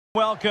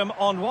Welcome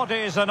on what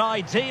is an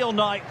ideal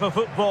night for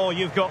football,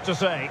 you've got to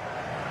say.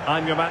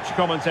 I'm your match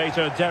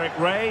commentator Derek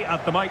Ray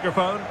at the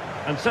microphone,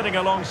 and sitting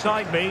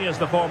alongside me is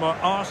the former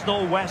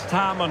Arsenal, West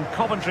Ham and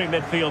Coventry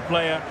midfield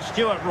player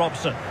Stuart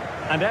Robson.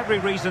 And every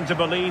reason to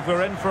believe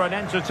we're in for an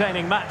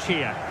entertaining match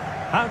here.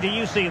 How do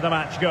you see the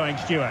match going,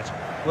 Stuart?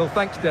 Well,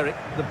 thanks, Derek.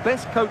 The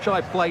best coach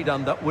I played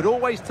under would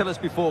always tell us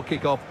before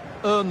kick-off,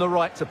 earn the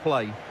right to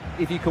play.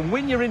 If you can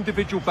win your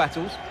individual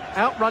battles,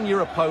 outrun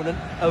your opponent,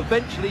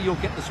 eventually you'll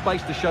get the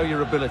space to show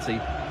your ability.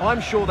 I'm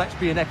sure that's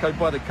being echoed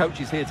by the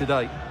coaches here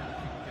today.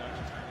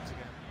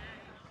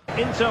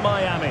 Inter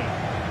Miami.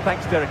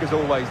 Thanks, Derek, as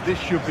always. This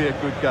should be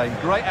a good game.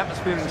 Great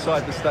atmosphere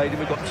inside the stadium.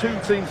 We've got two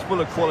teams full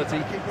of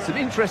quality, some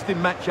interesting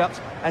matchups,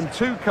 and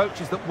two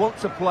coaches that want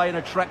to play an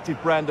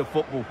attractive brand of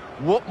football.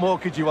 What more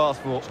could you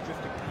ask for?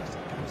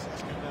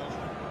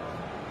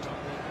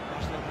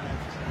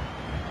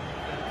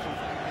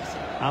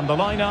 And the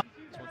lineup.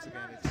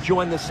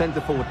 Join the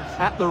centre forward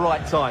at the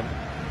right time.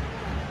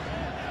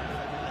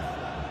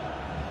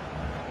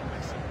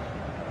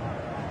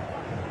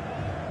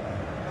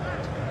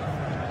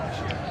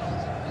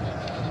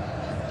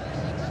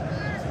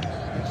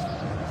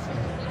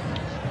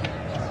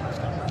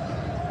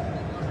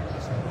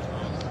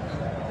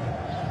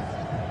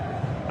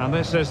 And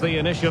this is the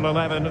initial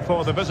 11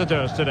 for the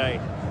visitors today.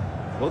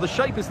 Well, the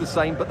shape is the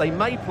same, but they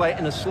may play it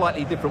in a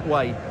slightly different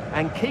way.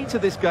 And key to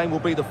this game will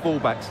be the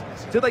fullbacks.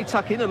 Do they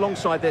tuck in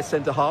alongside their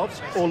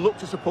centre-halves or look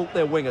to support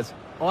their wingers?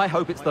 I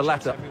hope it's the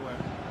latter.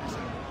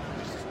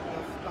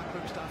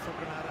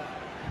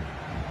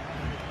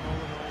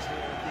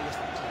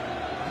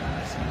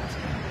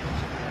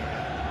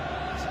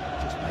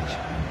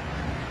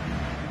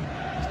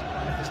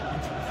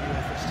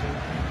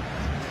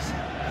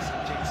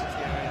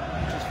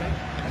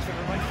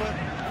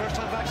 First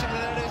time of action, and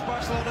there it is,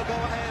 Barcelona go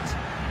ahead.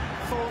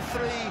 Full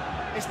three,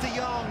 it's De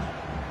Jong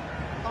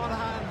on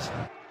hand,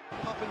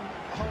 popping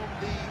home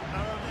the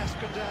Aaron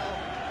Escondel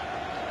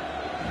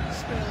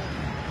spill.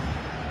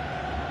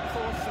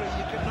 4-3,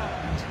 you cannot.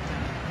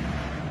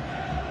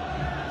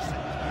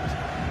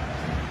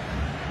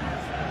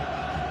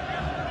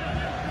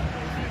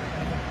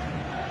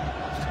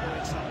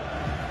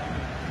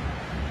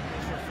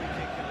 For a free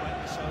kick, and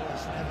rightly so,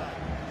 as never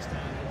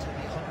stand until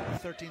the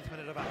 113th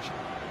minute of action.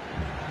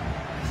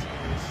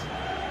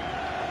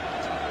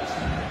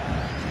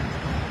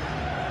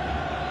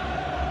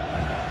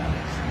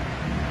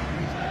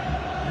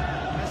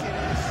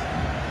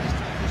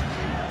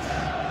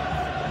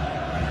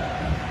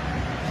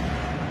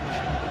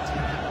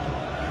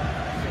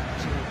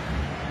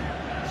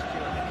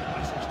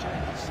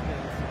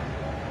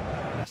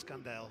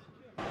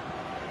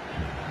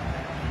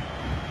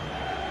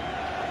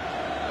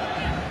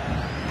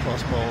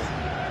 Cross ball,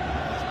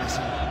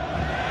 Messi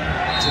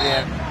to the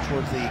end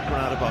towards the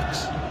Granada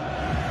box.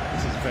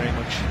 This is very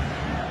much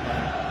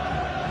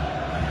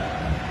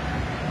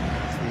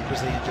the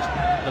Brazilian just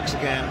looks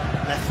again,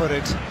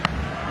 left-footed,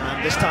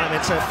 and this time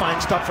it's a fine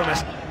stop from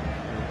Messi.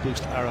 Will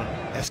boost Aaron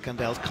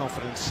Escondel's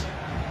confidence.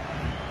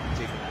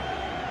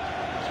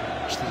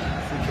 Watch the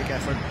free kick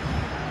effort,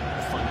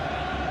 the final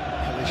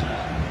collision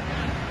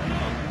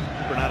on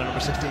Granada number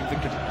 16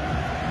 Victor.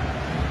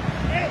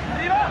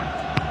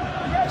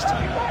 This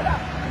time,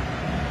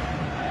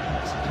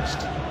 just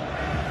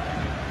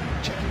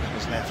checking on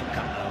his left from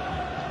Camp Nou.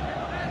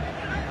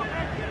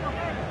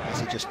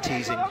 Messi just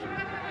teasing.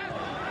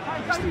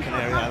 It's the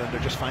Canary Islander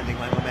just finding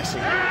Lionel Messi.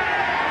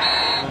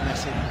 Lionel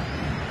Messi.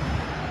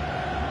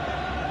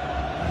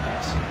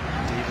 Yes,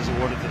 indeed, is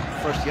awarded the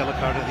first yellow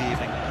card of the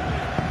evening.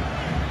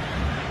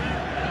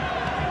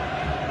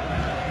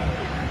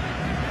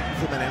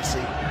 Fluminense.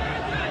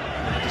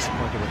 I'm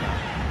disappointed with that.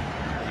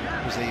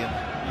 The Brazilian.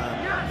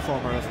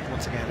 Former of it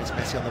once again is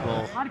Messi on the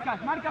ball,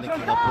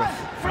 linking up with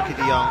Frankie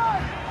de Jong.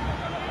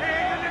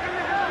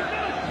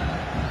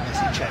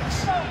 Messi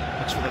checks,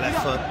 looks for the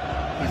left foot,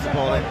 leaves the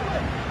ball in.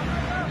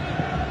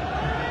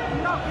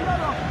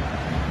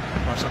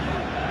 Marson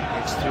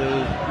gets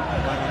through,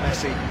 Lionel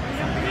Messi,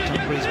 finding Tom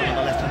Griezmann on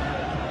the left hand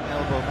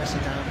elbow. Messi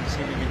down,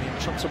 seemingly in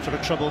some sort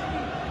of trouble.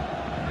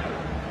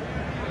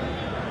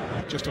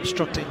 Just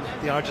obstructing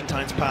the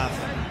Argentines' path.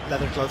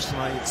 Leather gloves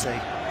tonight, it's a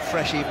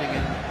fresh evening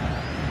in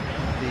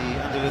the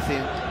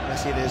Andalusian.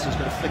 Messi it is who's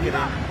going to flick it in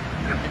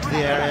into the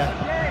area,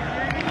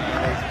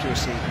 and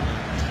accuracy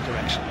and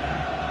direction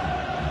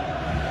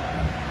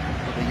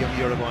of the young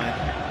Uruguayan.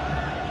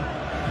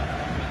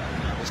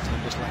 This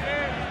time just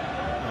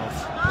of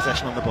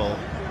possession on the ball.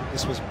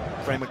 This was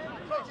very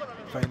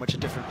much a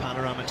different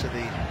panorama to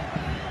the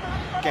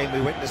game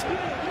we witnessed.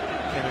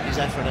 Kennedy's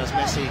effort as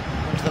Messi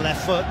onto the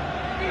left foot.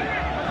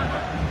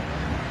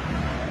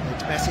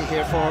 It's Messi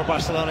here for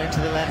Barcelona into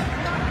the left.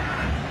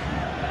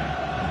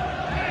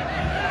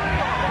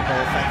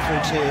 Ball back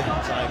through to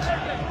inside.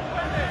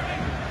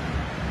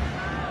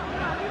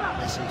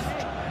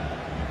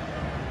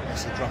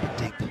 Messi drop it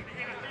deep.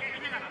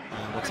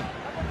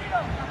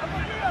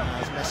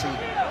 As Messi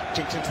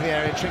jinks into the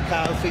area,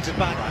 Trincao feeds it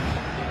back.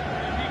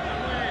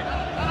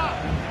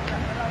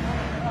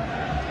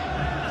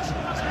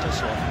 Messi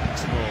just off,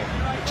 picks the ball.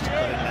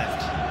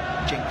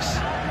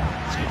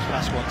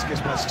 pass once,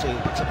 gives pass two,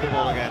 picks up the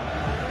ball again.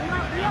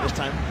 This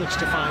time looks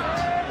to find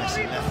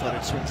Messi,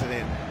 left-footed, swings it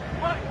in.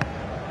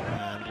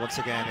 And once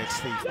again, it's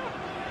the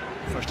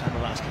first time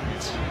of asking.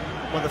 It's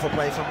wonderful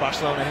play from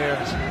Barcelona here.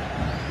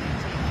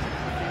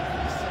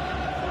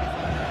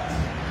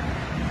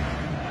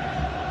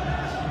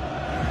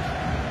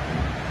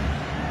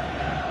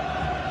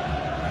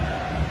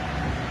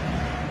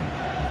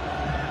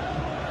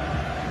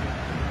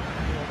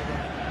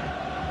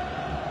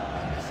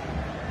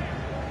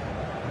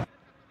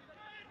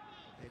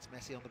 It's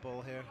Messi on the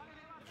ball here.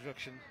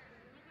 Introduction.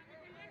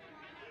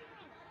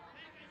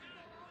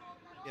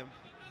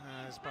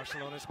 As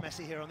Barcelona's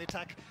Messi here on the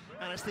attack,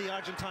 and it's the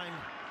Argentine.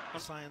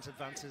 Science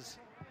advances.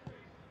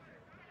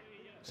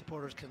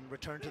 Supporters can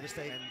return to the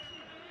stadium.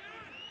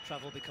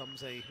 Travel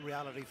becomes a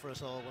reality for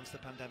us all once the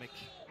pandemic.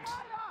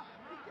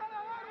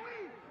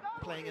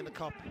 Playing in the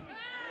cup.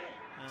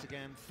 And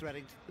again,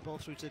 threading the ball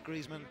through to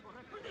Griezmann.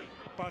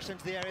 Barca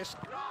into the area.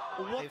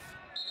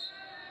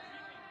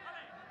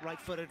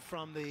 Right-footed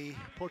from the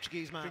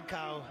Portuguese man.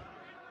 Trincao.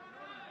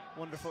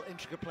 Wonderful,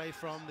 intricate play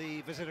from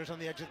the visitors on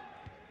the edge. And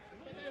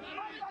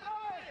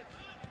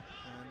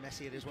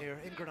Messi it is here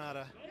in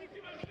Granada.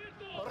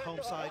 The home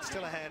side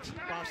still ahead.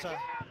 Barca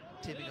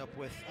teaming up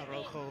with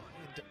Araujo.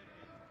 And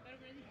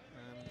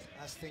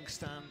as things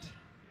stand,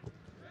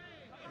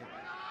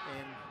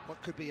 in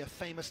what could be a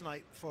famous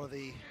night for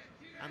the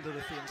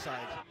Andalusian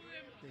side.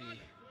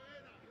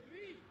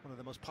 One of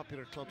the most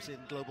popular clubs in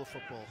global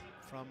football.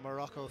 From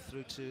Morocco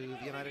through to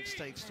the United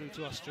States, through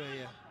to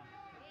Australia.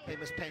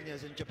 Famous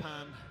Peñas in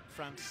Japan,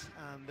 France,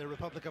 and the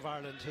Republic of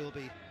Ireland, who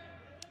will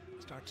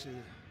start to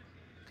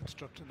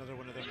construct another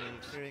one of their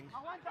moves. The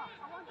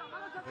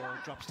ball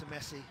drops to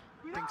Messi,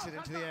 dinks it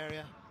into the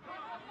area.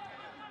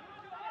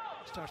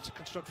 Starts to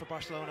construct for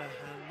Barcelona,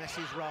 and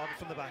Messi's robbed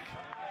from the back.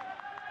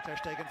 Ter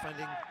Stegen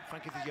finding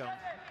Frankie de Jong.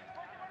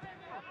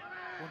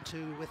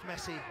 1-2 with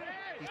Messi.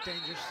 He's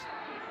dangerous.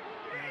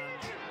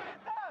 And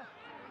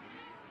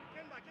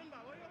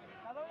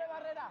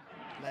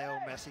Leo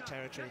Messi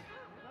territory.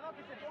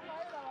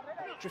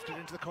 Drifted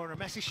into the corner.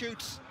 Messi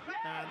shoots,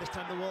 and this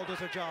time the wall does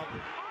her job.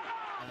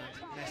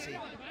 And Messi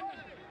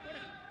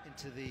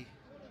into the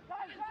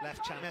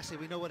left channel. Messi,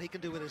 we know what he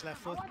can do with his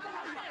left foot.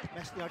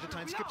 Messi, the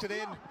Argentine, skipped it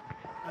in,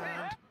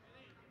 and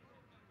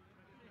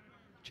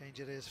change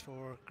it is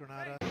for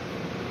Granada.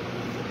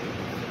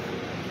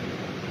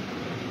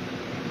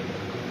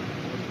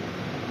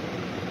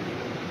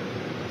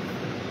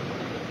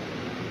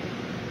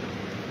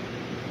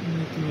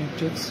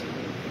 Mathematics.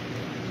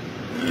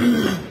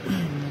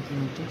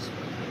 Mathematics.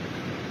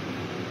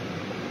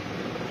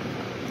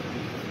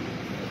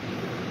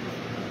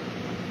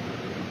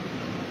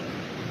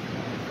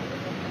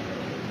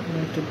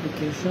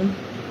 Multiplication.